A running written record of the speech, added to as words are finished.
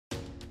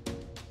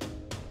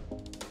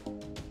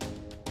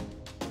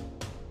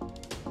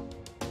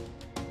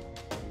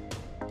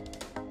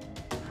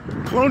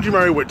Kolonji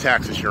Murray with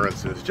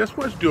TaxAssurances. Just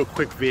wanted to do a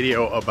quick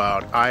video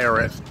about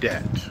IRS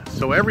debt.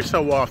 So every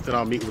so often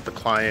I'll meet with the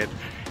client,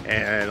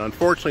 and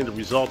unfortunately the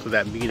result of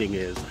that meeting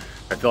is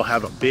that they'll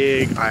have a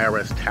big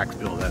IRS tax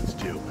bill that's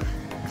due.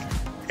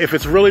 If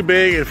it's really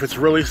big, if it's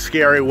really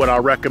scary, what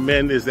I'll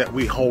recommend is that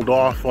we hold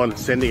off on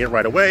sending it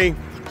right away.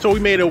 So we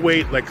may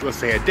wait, like let's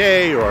say a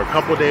day or a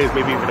couple of days,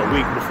 maybe even a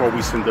week before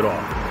we send it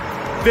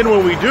off. Then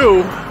when we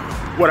do,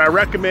 what I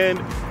recommend,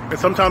 and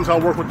sometimes I'll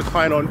work with the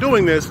client on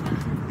doing this,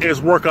 is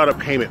work out a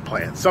payment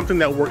plan. Something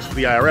that works for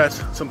the IRS,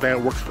 something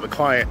that works for the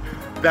client.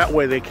 That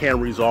way they can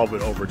resolve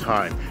it over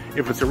time.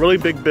 If it's a really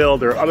big bill,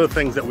 there are other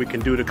things that we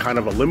can do to kind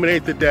of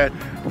eliminate the debt.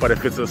 But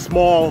if it's a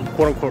small,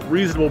 quote unquote,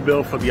 reasonable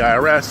bill for the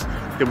IRS,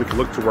 then we can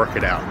look to work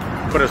it out.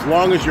 But as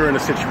long as you're in a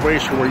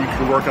situation where you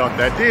can work out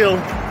that deal,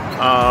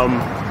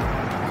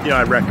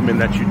 I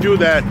recommend that you do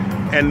that.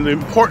 And the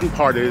important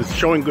part is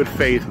showing good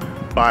faith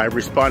by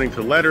responding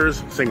to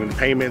letters, sending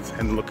payments,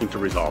 and looking to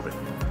resolve it.